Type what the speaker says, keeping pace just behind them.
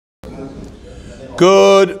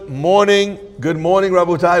Good morning,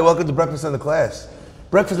 Rabotai. Welcome to Breakfast in the Class.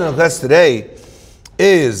 Breakfast in the Class today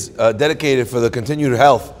is dedicated for the continued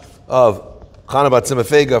health of Chana Bat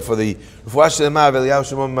Simafega, for the Refuah Shlema of Eliyahu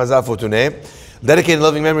Shimon Mazal Fortuné, dedicated in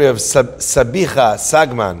loving memory of Sabicha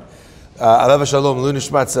Sagman, Alav Shalom,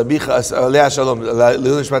 Lunishmat Sabicha, Leah Shalom,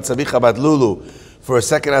 Lunishmat Sabicha Bat Lulu, for a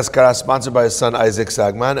second Askara sponsored by his son Isaac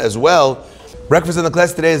Sagman. As well, Breakfast in the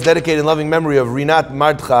Class today is dedicated in loving memory of Rinat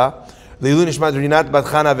Mardcha, Leilu Nishmat Rinat Bat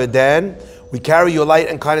Chana V'Dan. We carry your light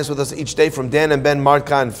and kindness with us each day from Dan and Ben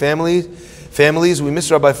Mardcha and families. We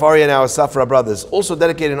miss Rabbi Faria and our Safra brothers. Also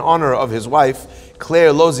dedicated in honor of his wife,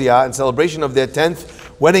 Claire Lozia, in celebration of their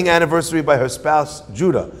 10th wedding anniversary by her spouse,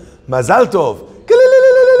 Judah. Mazal Tov.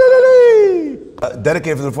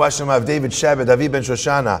 Dedicated for the Refuah Shlema of David Shabbat, David Ben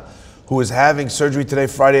Shoshana, who is having surgery today,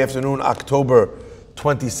 Friday afternoon, October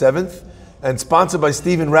 27th. And sponsored by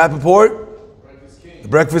Stephen Rappaport, the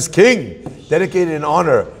Breakfast King, dedicated in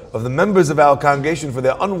honor of the members of our congregation for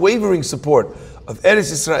their unwavering support of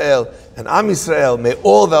Eretz Yisrael and Am Yisrael. May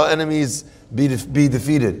all of our enemies be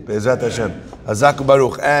defeated. Be'ezrat Hashem. Hazaku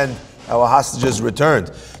Baruch. And our hostages returned.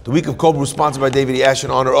 The week of Kobru, sponsored by David E. Ash, in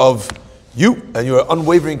honor of you and your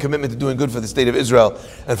unwavering commitment to doing good for the state of Israel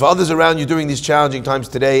and for others around you during these challenging times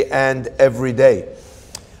today and every day.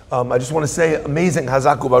 I just want to say, amazing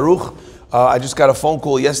Hazaku Baruch. I just got a phone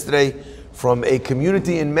call yesterday from a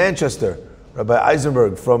community in Manchester, Rabbi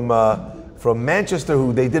Eisenberg from Manchester,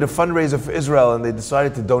 who they did a fundraiser for Israel, and they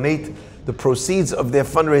decided to donate the proceeds of their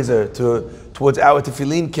fundraiser towards our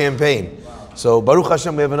Tefillin campaign. Wow. So Baruch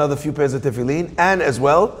Hashem, we have another few pairs of Tefillin, and as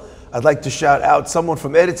well, I'd like to shout out someone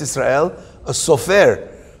from Eretz Yisrael, a sofer,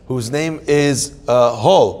 whose name is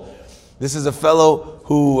Hol. This is a fellow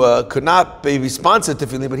who could not maybe sponsor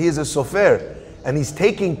Tefillin, but he is a sofer, and he's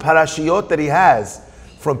taking parashiyot that he has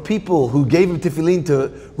from people who gave him tefillin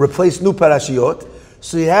to replace new parashiyot.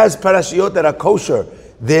 So he has parashiyot that are kosher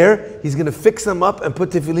there. He's going to fix them up and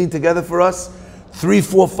put tefillin together for us. 3,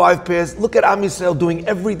 4, 5 pairs. Look at Am Yisrael doing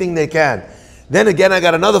everything they can. Then again, I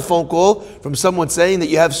got another phone call from someone saying that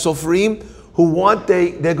you have sofrim who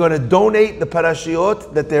they're going to donate the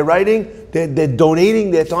parashiyot that they're writing. They're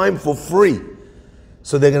donating their time for free.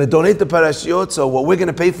 So they're going to donate the parashiyot. So what we're going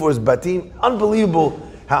to pay for is batim. Unbelievable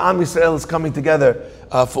how Am Yisrael is coming together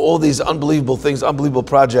for all these unbelievable things, unbelievable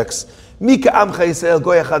projects. Mika Amcha Yisrael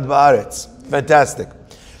Goy Echad Ba'aretz. Fantastic.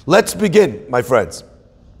 Let's begin, my friends.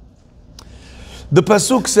 The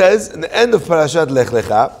pasuk says, in the end of Parashat Lech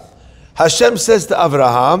Lecha, Hashem says to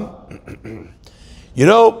Avraham, you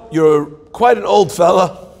know, you're quite an old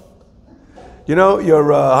fella. You know, you're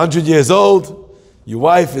 100 years old. Your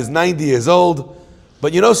wife is 90 years old.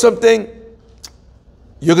 But you know something?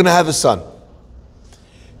 You're going to have a son.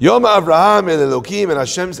 Yom Avraham el Elokim, and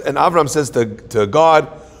Hashem, and Avraham says to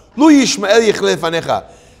God, Lu Yishmael yichleh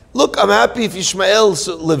fanecha. Look, I'm happy if Ishmael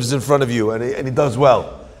lives in front of you and he does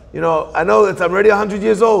well. You know, I know that I'm already 100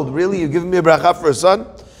 years old. Really, you're giving me a bracha for a son?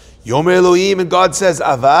 Yom Elohim, and God says,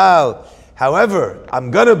 Aval. However, I'm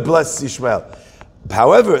gonna bless Ishmael.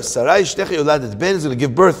 However, Sarai Shtechi Yoladet Ben is gonna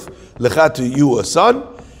give birth Lecha to you a son.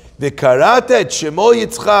 V'karata et Shemo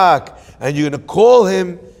Yitzchak, and you're gonna call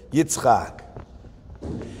him Yitzchak.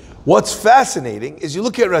 What's fascinating is you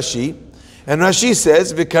look at Rashi, and Rashi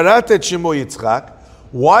says, V'karat et Shemo Yitzchak.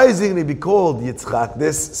 Why is he going to be called Yitzchak,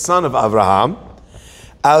 this son of Avraham?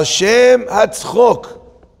 Al Shem Hatzchok.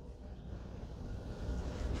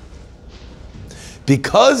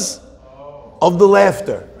 Because of the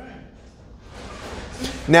laughter.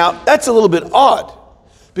 Now, that's a little bit odd,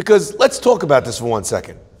 because let's talk about this for 1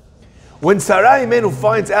 second. When Sarai Imenu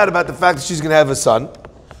finds out about the fact that she's going to have a son,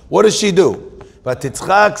 what does she do? But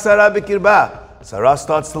Titzchak Sarah Bikirba. Sarah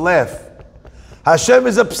starts to laugh. Hashem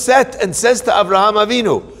is upset and says to Avraham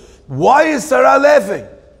Avinu, why is Sarah laughing?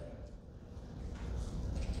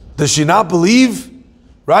 Does she not believe,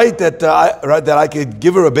 right, that I could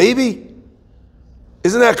give her a baby?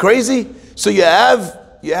 Isn't that crazy? So you have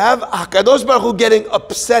HaKadosh Baruch Hu getting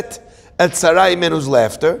upset at Sarah Imenu's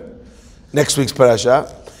laughter. Next week's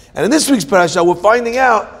parasha. And in this week's parasha, we're finding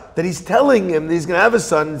out that he's telling him that he's going to have a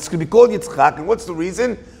son. It's going to be called Yitzchak. And what's the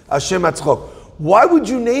reason? Hashem Hatzchok. Why would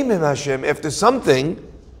you name him Hashem after something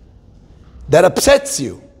that upsets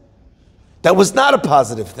you? That was not a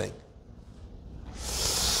positive thing.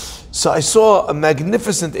 So I saw a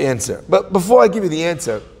magnificent answer. But before I give you the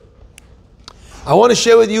answer, I want to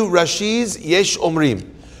share with you Rashi's Yesh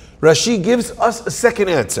Omrim. Rashi gives us a second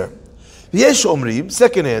answer. Yesh Omrim,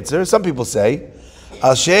 second answer, some people say,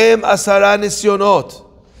 Hashem Asara Nisyonot.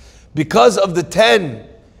 Because of the 10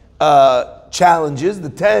 challenges, the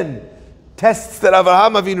 10 tests that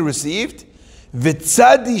Avraham Avinu received,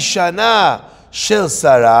 V'tzadi shana shel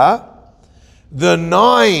Sarah, the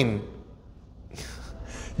 90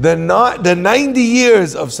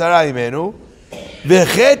 years of Sarah Imenu,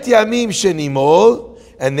 v'chet yamim shenimol,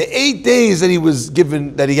 and the 8 days that he was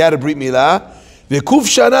given, that he had a brit milah, v'kuf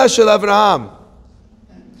shana shel Avraham.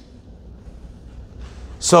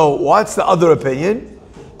 So what's the other opinion?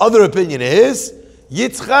 Other opinion is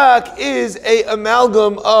Yitzchak is an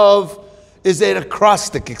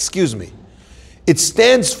acrostic, It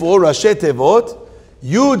stands for Rashi Tevot.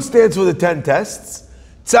 Yud stands for the 10 tests.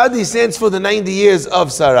 Tzadi stands for the 90 years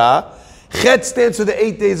of Sarah. Chet stands for the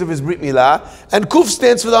 8 days of his Brit Milah. And Kuf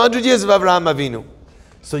stands for the 100 years of Avraham Avinu.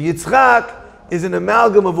 So Yitzchak is an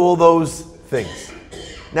amalgam of all those things.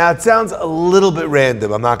 Now it sounds a little bit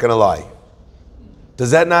random, I'm not going to lie.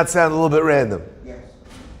 Does that not sound a little bit random? Yes.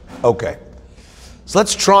 Okay. So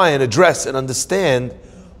let's try and address and understand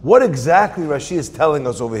what exactly Rashi is telling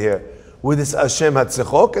us over here with this Hashem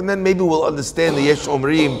HaTzechok, and then maybe we'll understand the Yesh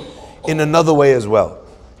Omrim in another way as well.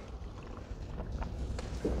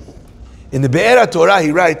 In the Be'er HaTorah,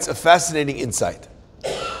 he writes a fascinating insight.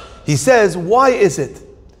 He says, why is it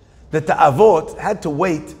that the Avot had to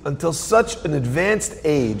wait until such an advanced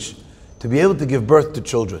age to be able to give birth to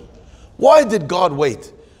children? Why did God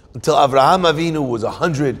wait until Avraham Avinu was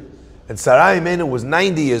 100 and Sarah Imenu was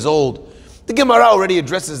 90 years old? The Gemara already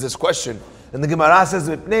addresses this question. And the Gemara says,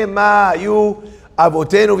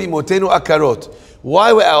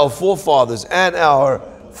 why were our forefathers and our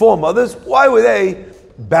foremothers, why were they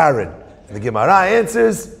barren? And the Gemara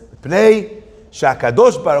answers,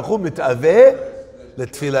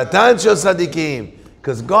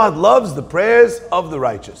 because God loves the prayers of the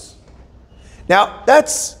righteous. Now,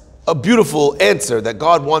 that's a beautiful answer, that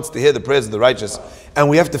God wants to hear the prayers of the righteous, and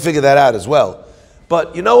we have to figure that out as well.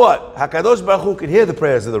 But you know what? HaKadosh Baruch Hu can hear the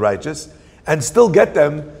prayers of the righteous and still get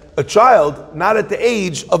them a child not at the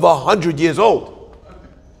age of 100 years old.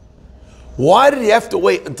 Why did he have to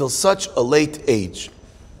wait until such a late age?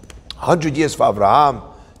 100 years for Avraham,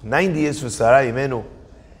 90 years for Sarah Imenu.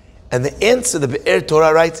 And the answer the Be'er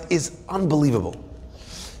Torah writes is unbelievable.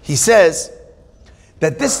 He says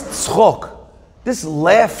that this tzchok, this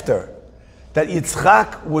laughter that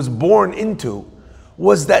Yitzchak was born into,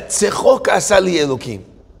 was that tzechok asali Elokim.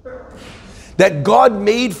 That God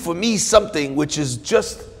made for me something which is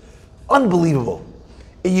just unbelievable.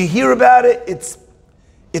 And you hear about it,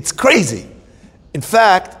 it's crazy. In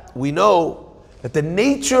fact, we know that the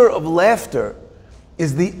nature of laughter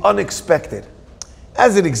is the unexpected.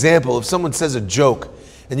 As an example, if someone says a joke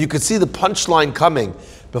and you could see the punchline coming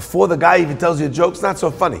before the guy even tells you a joke, it's not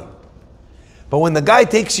so funny. But when the guy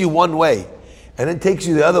takes you one way and then takes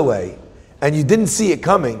you the other way and you didn't see it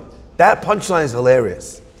coming, that punchline is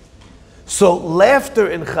hilarious. So laughter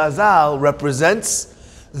in Chazal represents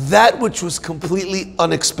that which was completely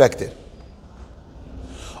unexpected.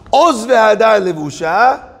 Oz ve'hadar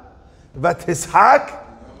levusha v'tishak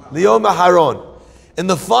liyom aharon. In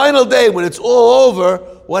the final day, when it's all over,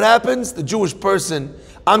 what happens? The Jewish person,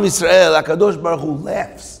 Am Yisrael, HaKadosh Baruch Hu,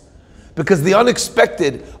 laughs. Because the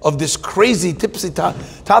unexpected of this crazy,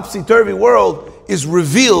 topsy-turvy world is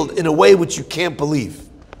revealed in a way which you can't believe.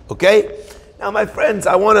 Okay? Now, my friends,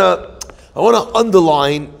 I want to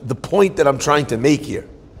underline the point that I'm trying to make here.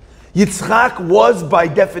 Yitzchak was, by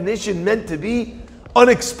definition, meant to be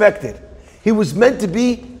unexpected. He was meant to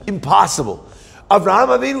be impossible. Avraham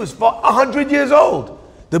Avinu was 100 years old.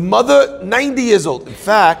 The mother, 90 years old. In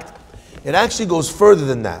fact, it actually goes further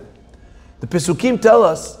than that. The Pesukim tell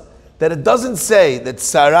us that it doesn't say that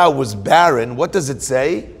Sarah was barren. What does it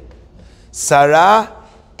say? Sarah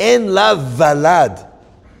en la valad.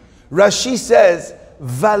 Rashi says,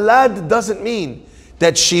 valad doesn't mean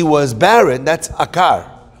that she was barren. That's akar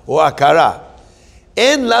or akara.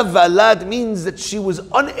 En la valad means that she was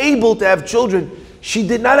unable to have children. She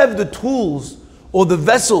did not have the tools or the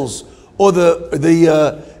vessels or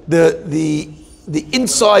the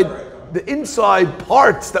inside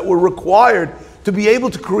parts that were required to be able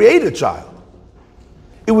to create a child.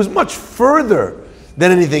 It was much further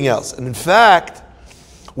than anything else. And in fact,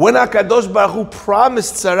 when HaKadosh Baruch Hu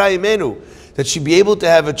promised Sarah Imenu that she'd be able to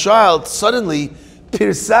have a child, suddenly,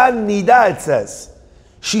 Pirsan Nida, it says,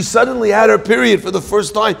 she suddenly had her period for the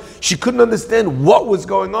first time. She couldn't understand what was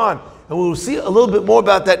going on. And we'll see a little bit more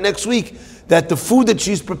about that next week, that the food that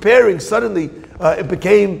she's preparing, suddenly it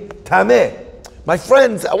became tameh. My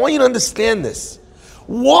friends, I want you to understand this.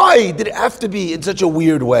 Why did it have to be in such a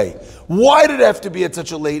weird way? Why did it have to be at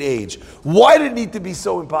such a late age? Why did it need to be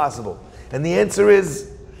so impossible? And the answer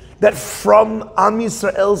is that from Am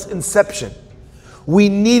Yisrael's inception, we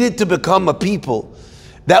needed to become a people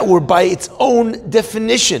that were by its own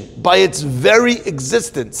definition, by its very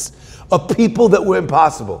existence, a people that were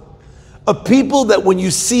impossible. A people that when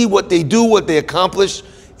you see what they do, what they accomplish,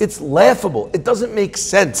 it's laughable. It doesn't make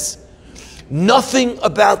sense. Nothing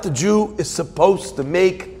about the Jew is supposed to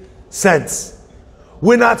make sense.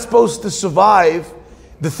 We're not supposed to survive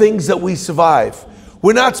the things that we survive.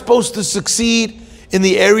 We're not supposed to succeed in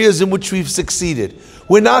the areas in which we've succeeded.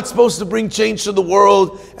 We're not supposed to bring change to the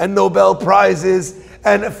world and Nobel Prizes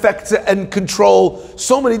and affect and control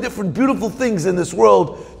so many different beautiful things in this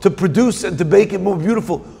world to produce and to make it more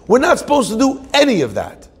beautiful. We're not supposed to do any of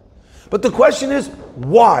that. But the question is,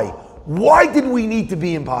 why? Why did we need to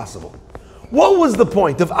be impossible? What was the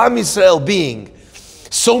point of Am Yisrael being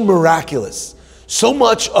so miraculous, so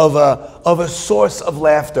much of a source of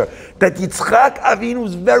laughter, that Yitzchak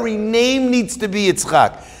Avinu's very name needs to be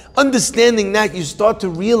Yitzchak? Understanding that, you start to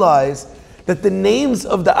realize that the names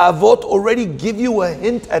of the Avot already give you a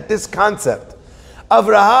hint at this concept.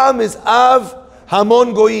 Avraham is Av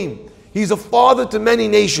Hamon Goyim. He's a father to many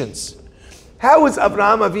nations. How is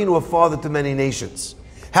Avraham Avinu a father to many nations?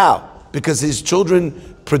 How? Because his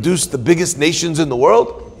children produced the biggest nations in the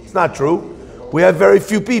world? It's not true. We have very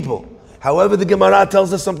few people. However, the Gemara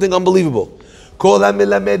tells us something unbelievable.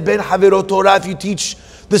 If you teach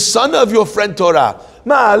the son of your friend Torah,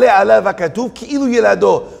 the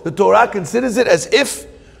Torah considers it as if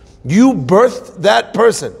you birthed that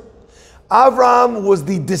person. Avraham was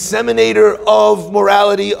the disseminator of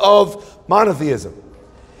morality, of monotheism.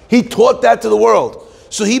 He taught that to the world.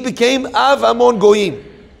 So he became Av Hamon Goyim.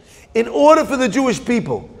 In order for the Jewish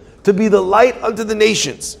people to be the light unto the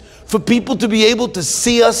nations, for people to be able to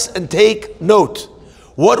see us and take note,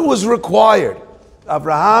 what was required?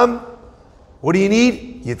 Avraham, what do you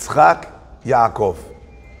need? Yitzchak, Yaakov.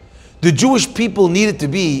 The Jewish people needed to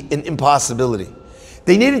be an impossibility.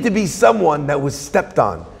 They needed to be someone that was stepped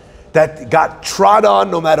on, that got trod on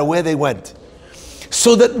no matter where they went.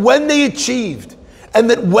 So that when they achieved, and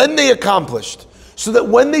that when they accomplished, so that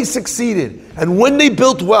when they succeeded, and when they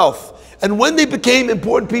built wealth, and when they became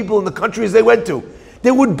important people in the countries they went to,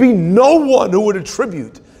 there would be no one who would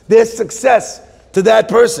attribute their success to that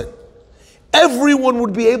person. Everyone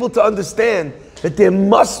would be able to understand that there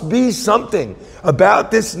must be something about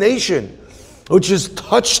this nation which is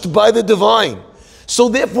touched by the divine. So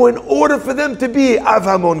therefore, in order for them to be Av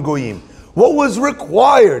Hamon Goyim, what was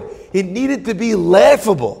required? It needed to be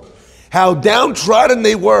laughable. How downtrodden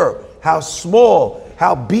they were, how small,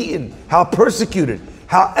 how beaten, how persecuted,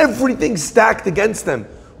 how everything stacked against them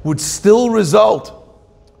would still result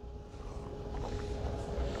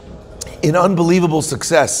in unbelievable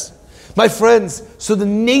success. My friends, so the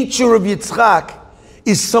nature of Yitzchak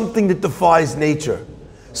is something that defies nature.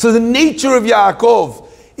 So the nature of Yaakov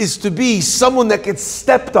is to be someone that gets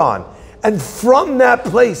stepped on, and from that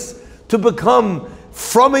place to become,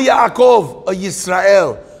 from a Yaakov, a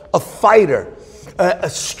Yisrael, a fighter, a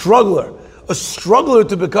struggler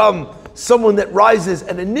to become someone that rises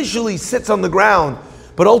and initially sits on the ground,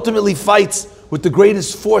 but ultimately fights with the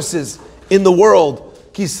greatest forces in the world.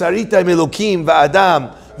 Ki sarita Elokim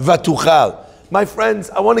va'adam vatuchal. My friends,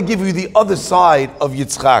 I want to give you the other side of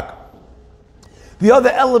Yitzchak. The other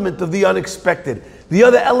element of the unexpected. The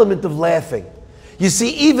other element of laughing. You see,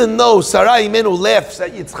 even though Sarah Imenu laughs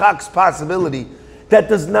at Yitzchak's possibility, that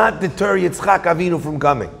does not deter Yitzchak Avinu from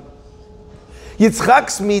coming.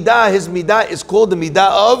 Yitzchak's midah, his midah, is called the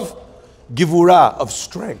midah of givurah, of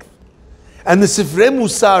strength. And the Sifrei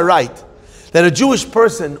Musar write that a Jewish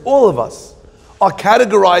person, all of us, are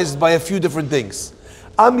categorized by a few different things.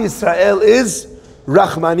 Am Yisrael is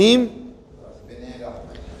Rachmanim,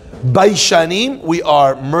 Baishanim, we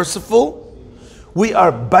are merciful. We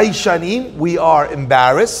are Baishanim, we are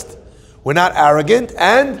embarrassed. We're not arrogant.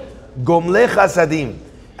 And Gomlei Chasadim,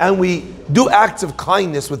 and we do acts of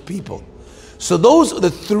kindness with people. So those are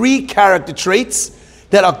the three character traits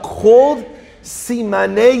that are called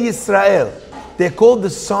Simanei Yisrael. They're called the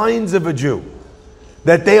signs of a Jew.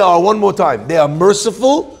 That they are, one more time, they are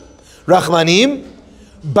merciful, Rachmanim,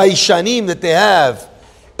 Baishanim, that they have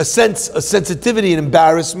a sensitivity and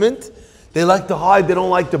embarrassment. They like to hide, they don't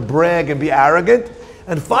like to brag and be arrogant.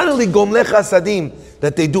 And finally, Gomlei Chasadim,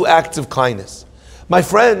 that they do acts of kindness. My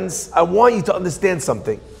friends, I want you to understand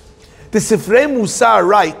something. The Sifrei Musar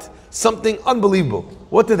write something unbelievable.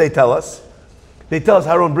 What do they tell us? They tell us,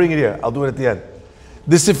 Haron, bring it here. I'll do it at the end.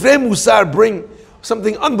 The Sifrei Musar bring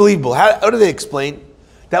something unbelievable. How do they explain?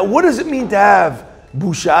 That what does it mean to have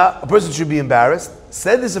busha? A person should be embarrassed.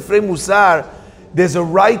 Said the Sifrei Musar, there's a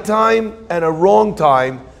right time and a wrong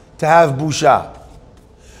time to have busha.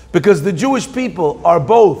 Because the Jewish people are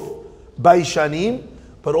both Baishanim,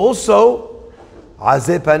 but also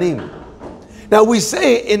azeh panim. Now we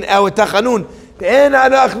say in our tachanun, En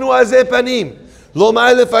anachnu azeh panim, lo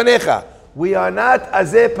ma'ale fanecha. We are not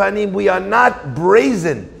azeh panim, we are not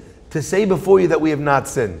brazen to say before you that we have not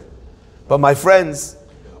sinned. But my friends,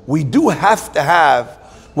 we do have to have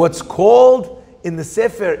what's called in the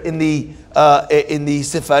Sefer, in the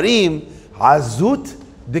Sefarim, Azut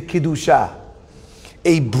de Kedusha,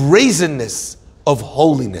 a brazenness of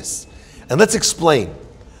holiness. And let's explain.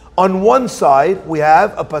 On one side, we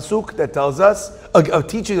have a pasuk that tells us, a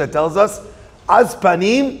teaching that tells us, Az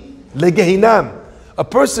panim legehinam. A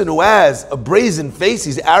person who has a brazen face,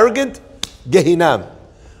 he's arrogant, gehinam.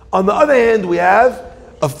 On the other hand, we have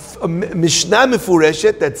a Mishnah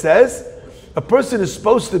Mefureshet that says a person is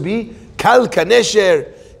supposed to be Kal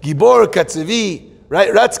Kanesher, Gibor Katzvi,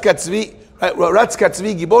 right? Ratz Katzvi, right? Ratz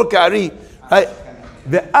Katzvi, Gibor Kari, right?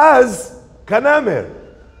 The Az Kanamer.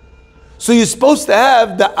 So you're supposed to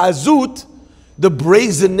have the Azut, the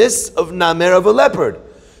brazenness of Namer of a leopard.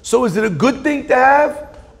 So is it a good thing to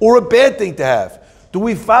have or a bad thing to have? Do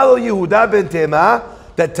we follow Yehuda ben Tema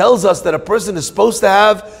that tells us that a person is supposed to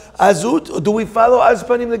have Azut, or do we follow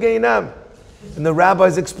Azpanim Legeinam? And the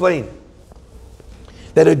rabbis explain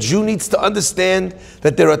that a Jew needs to understand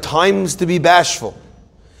that there are times to be bashful,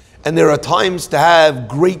 and there are times to have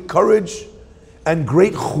great courage and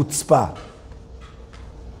great chutzpah.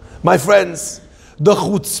 My friends, the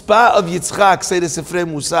chutzpah of Yitzchak, say the Sifrei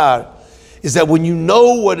Musar, is that when you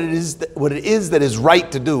know what it is that is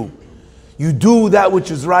right to do, you do that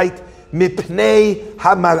which is right, mipnei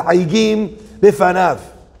hamal'aigim bifanav,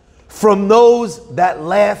 from those that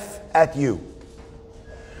laugh at you.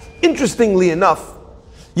 Interestingly enough,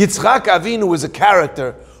 Yitzchak Avinu was a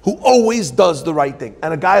character who always does the right thing.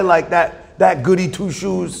 And a guy like that goody two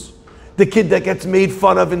shoes, the kid that gets made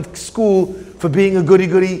fun of in school for being a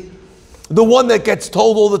goody-goody, the one that gets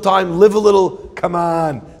told all the time, live a little, come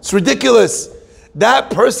on, it's ridiculous. That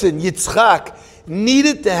person, Yitzchak,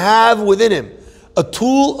 needed to have within him a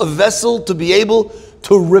tool, a vessel to be able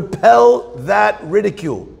to repel that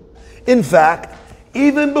ridicule. In fact,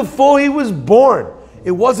 even before he was born,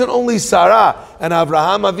 it wasn't only Sarah and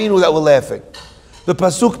Avraham Avinu that were laughing. The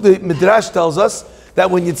Pasuk, the Midrash tells us that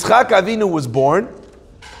when Yitzchak Avinu was born,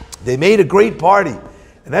 they made a great party.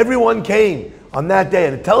 And everyone came on that day.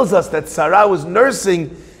 And it tells us that Sarah was nursing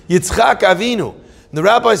Yitzchak Avinu. And the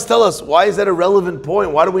rabbis tell us, why is that a relevant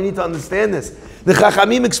point? Why do we need to understand this? The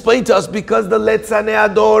Chachamim explained to us because the Letzanei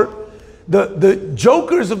Ador, the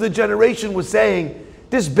jokers of the generation were saying,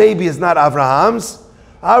 this baby is not Abraham's.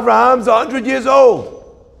 Abraham's 100 years old.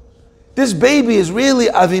 This baby is really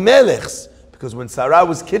Avimelech's. Because when Sarah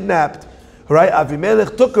was kidnapped, right,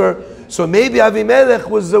 Avimelech took her, so maybe Avimelech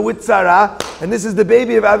was with Sarah, and this is the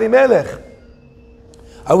baby of Avimelech.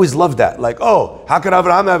 I always loved that. Like, oh, how could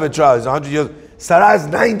Abraham have a child? He's 100 years. Sarah is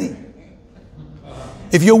 90.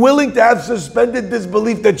 If you're willing to have suspended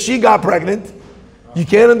disbelief that she got pregnant, you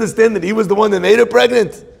can't understand that he was the one that made her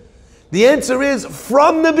pregnant. The answer is,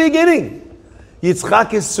 from the beginning,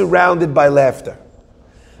 Yitzchak is surrounded by laughter.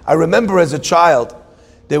 I remember as a child,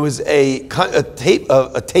 there was a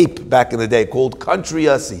tape back in the day called Country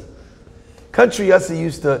Yossi. Country Yossi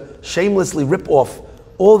used to shamelessly rip off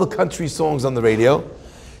all the country songs on the radio,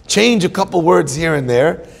 change a couple words here and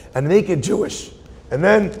there, and make it Jewish. And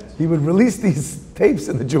then he would release these tapes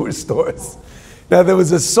in the Jewish stores. Now there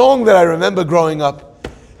was a song that I remember growing up,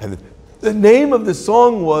 and the name of the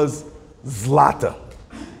song was Zlata.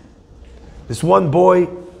 This one boy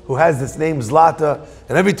who has this name Zlata,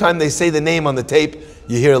 and every time they say the name on the tape,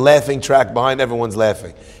 you hear a laughing track behind, everyone's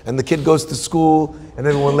laughing. And the kid goes to school, and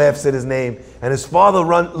everyone laughs at his name. And his father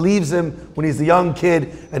leaves him when he's a young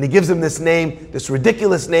kid, and he gives him this name, this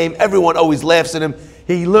ridiculous name. Everyone always laughs at him.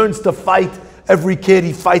 He learns to fight every kid.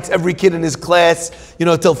 He fights every kid in his class,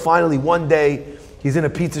 until finally one day, he's in a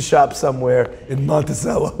pizza shop somewhere in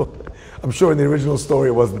Monticello. I'm sure in the original story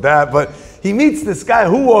it wasn't that, but he meets this guy.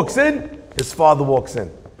 Who walks in? His father walks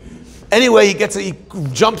in. Anyway, he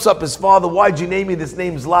jumps up his father. Why'd you name me this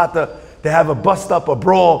name Zlata? They have a bust up, a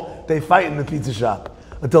brawl. They fight in the pizza shop.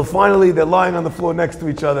 Until finally they're lying on the floor next to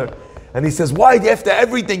each other. And he says, why, after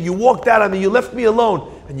everything, you walked out on me, you left me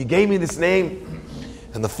alone, and you gave me this name?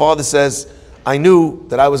 And the father says, I knew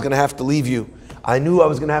that I was going to have to leave you. I knew I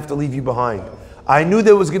was going to have to leave you behind. I knew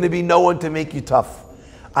there was going to be no one to make you tough.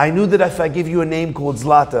 I knew that if I give you a name called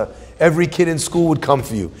Zlata, every kid in school would come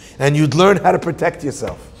for you. And you'd learn how to protect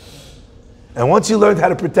yourself. And once you learned how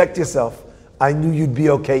to protect yourself, I knew you'd be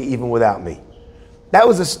okay even without me. That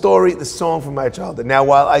was a story, the song from my childhood. Now,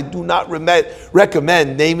 while I do not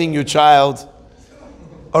recommend naming your child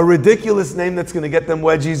a ridiculous name that's going to get them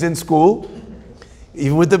wedgies in school,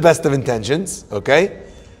 even with the best of intentions, okay?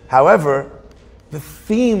 However, the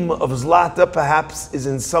theme of Zlata perhaps is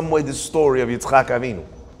in some way the story of Yitzchak Avinu.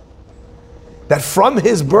 That from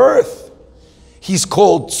his birth, he's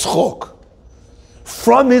called Tzchok.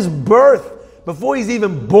 From his birth, before he's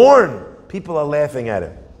even born, people are laughing at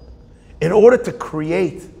him. In order to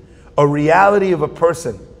create a reality of a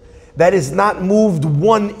person that is not moved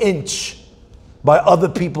 1 inch by other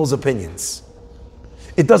people's opinions.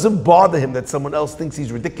 It doesn't bother him that someone else thinks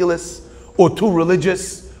he's ridiculous, or too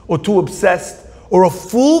religious, or too obsessed, or a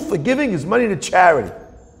fool for giving his money to charity.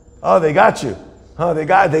 Oh, they got you. Oh, they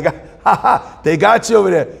got you over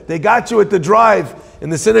there. They got you at the drive in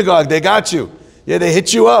the synagogue. They got you. Yeah, they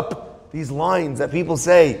hit you up. These lines that people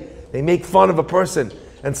say, they make fun of a person.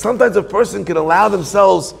 And sometimes a person can allow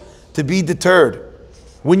themselves to be deterred.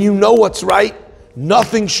 When you know what's right,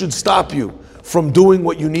 nothing should stop you from doing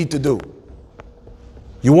what you need to do.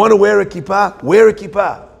 You want to wear a kippah? Wear a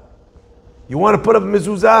kippah. You want to put up a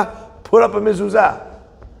mezuzah? Put up a mezuzah.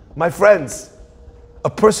 My friends, a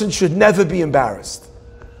person should never be embarrassed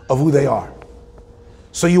of who they are.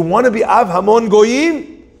 So you want to be Av Hamon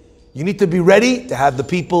Goyim? You need to be ready to have the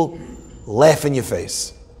people laugh in your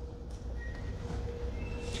face.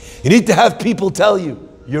 You need to have people tell you,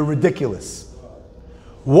 you're ridiculous.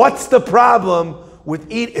 What's the problem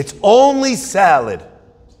with eating? It's only salad.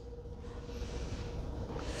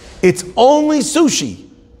 It's only sushi.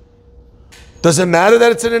 Doesn't matter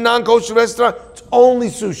that it's in a non-kosher restaurant. It's only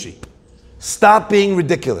sushi. Stop being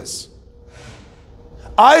ridiculous.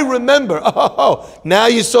 I remember, now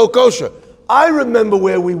you're so kosher. I remember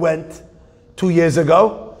where we went 2 years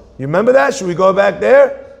ago. You remember that? Should we go back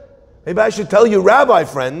there? Maybe I should tell you rabbi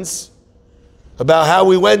friends about how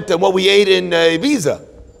we went and what we ate in Ibiza.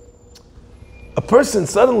 A person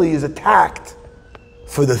suddenly is attacked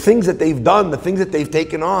for the things that they've done, the things that they've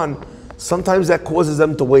taken on. Sometimes that causes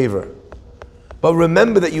them to waver. But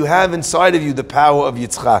remember that you have inside of you the power of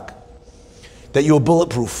Yitzchak, that you're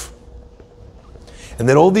bulletproof. And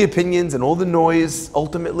that all the opinions and all the noise,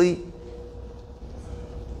 ultimately,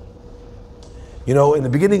 in the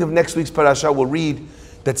beginning of next week's parasha, we'll read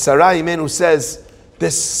that Sarah Imenu says,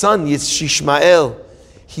 this son, Yishmael,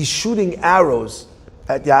 he's shooting arrows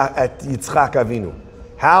at Yitzchak Avinu.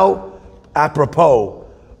 How apropos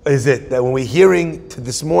is it that when we're hearing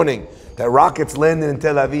this morning that rockets landed in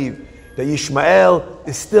Tel Aviv, that Yishmael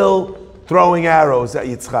is still throwing arrows at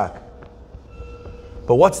Yitzchak.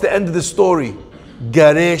 But what's the end of the story?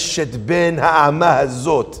 Garesh et ben ha'amah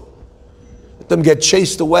hazot. Let them get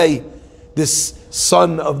chased away, this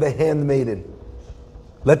son of the handmaiden.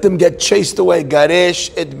 Let them get chased away.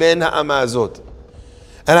 Garesh et ben ha'amah hazot.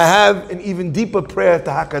 And I have an even deeper prayer to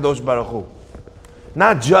HaKadosh Baruch Hu.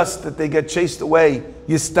 Not just that they get chased away,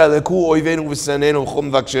 yistaleku oivenu v'sanenu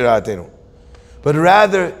chum v'kshiratenu, but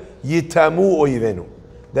rather yitamu oivenu,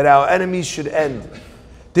 that our enemies should end.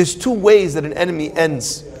 There's 2 ways that an enemy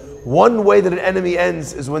ends. One way that an enemy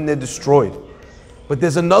ends is when they're destroyed. But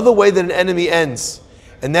there's another way that an enemy ends,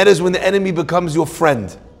 and that is when the enemy becomes your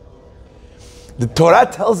friend. The Torah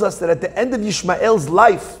tells us that at the end of Yishmael's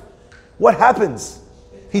life, what happens?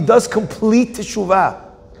 He does complete teshuvah.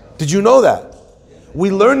 Did you know that?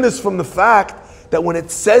 We learn this from the fact that when it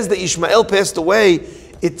says that Ishmael passed away,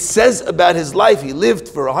 it says about his life, he lived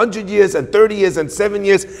for 100 years and 30 years and 7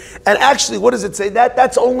 years. And actually, what does it say?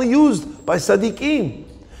 That's only used by Sadiqim.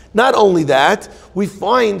 Not only that, we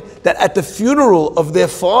find that at the funeral of their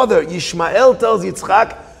father, Ishmael tells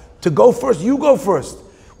Yitzchak to go first. You go first.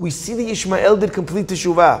 We see that Ishmael did complete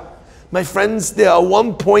teshuvah. My friends, there are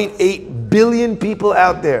 1.8 billion people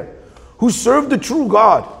out there who serve the true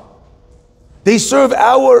God. They serve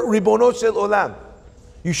our Ribono Shel Olam.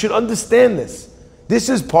 You should understand this. This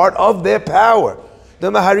is part of their power.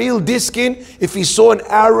 The Maharil Diskin, if he saw an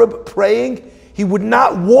Arab praying, he would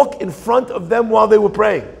not walk in front of them while they were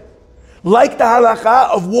praying. Like the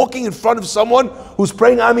halakha of walking in front of someone who's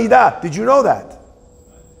praying Amidah. Did you know that?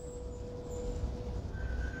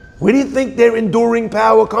 Where do you think their enduring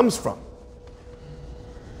power comes from?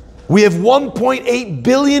 We have 1.8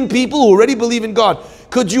 billion people who already believe in God.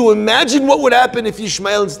 Could you imagine what would happen if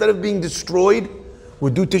Yishmael, instead of being destroyed,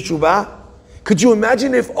 would do teshuvah? Could you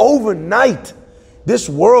imagine if overnight this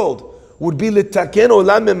world would be litaken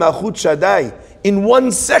olam me'malchut Shaddai in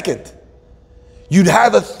 1 second? You'd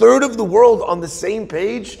have 1/3 of the world on the same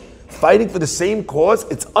page, fighting for the same cause.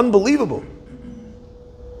 It's unbelievable.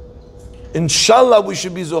 Inshallah, we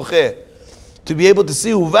should be zocheh to be able to see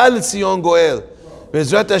Uva L'Tzion Goel.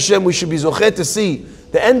 Be'ezrat Hashem, we should be zocheh to see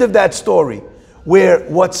the end of that story, where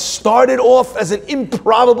what started off as an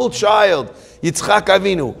improbable child, Yitzchak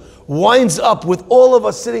Avinu, winds up with all of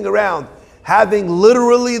us sitting around having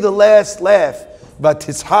literally the last laugh. But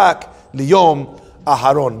Tishak liyom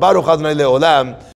aharon. Baruch Adonai leolam.